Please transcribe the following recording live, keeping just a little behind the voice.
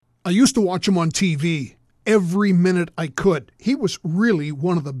used to watch him on TV every minute I could. He was really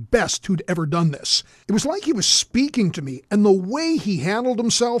one of the best who'd ever done this. It was like he was speaking to me, and the way he handled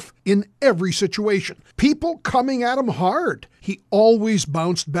himself in every situation. People coming at him hard, he always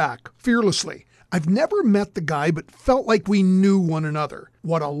bounced back fearlessly. I've never met the guy, but felt like we knew one another.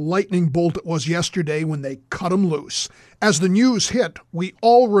 What a lightning bolt it was yesterday when they cut him loose. As the news hit, we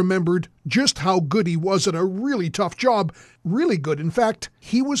all remembered just how good he was at a really tough job. Really good, in fact.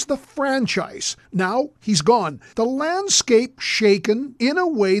 He was the franchise. Now he's gone. The landscape shaken in a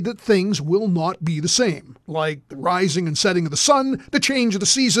way that things will not be the same. Like the rising and setting of the sun, the change of the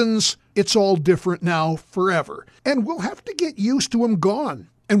seasons. It's all different now forever. And we'll have to get used to him gone.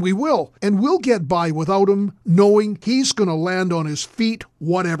 And we will. And we'll get by without him, knowing he's going to land on his feet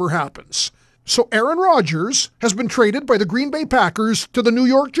whatever happens. So Aaron Rodgers has been traded by the Green Bay Packers to the New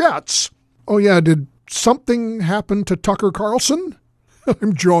York Jets. Oh yeah, did something happen to Tucker Carlson?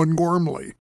 I'm John Gormley.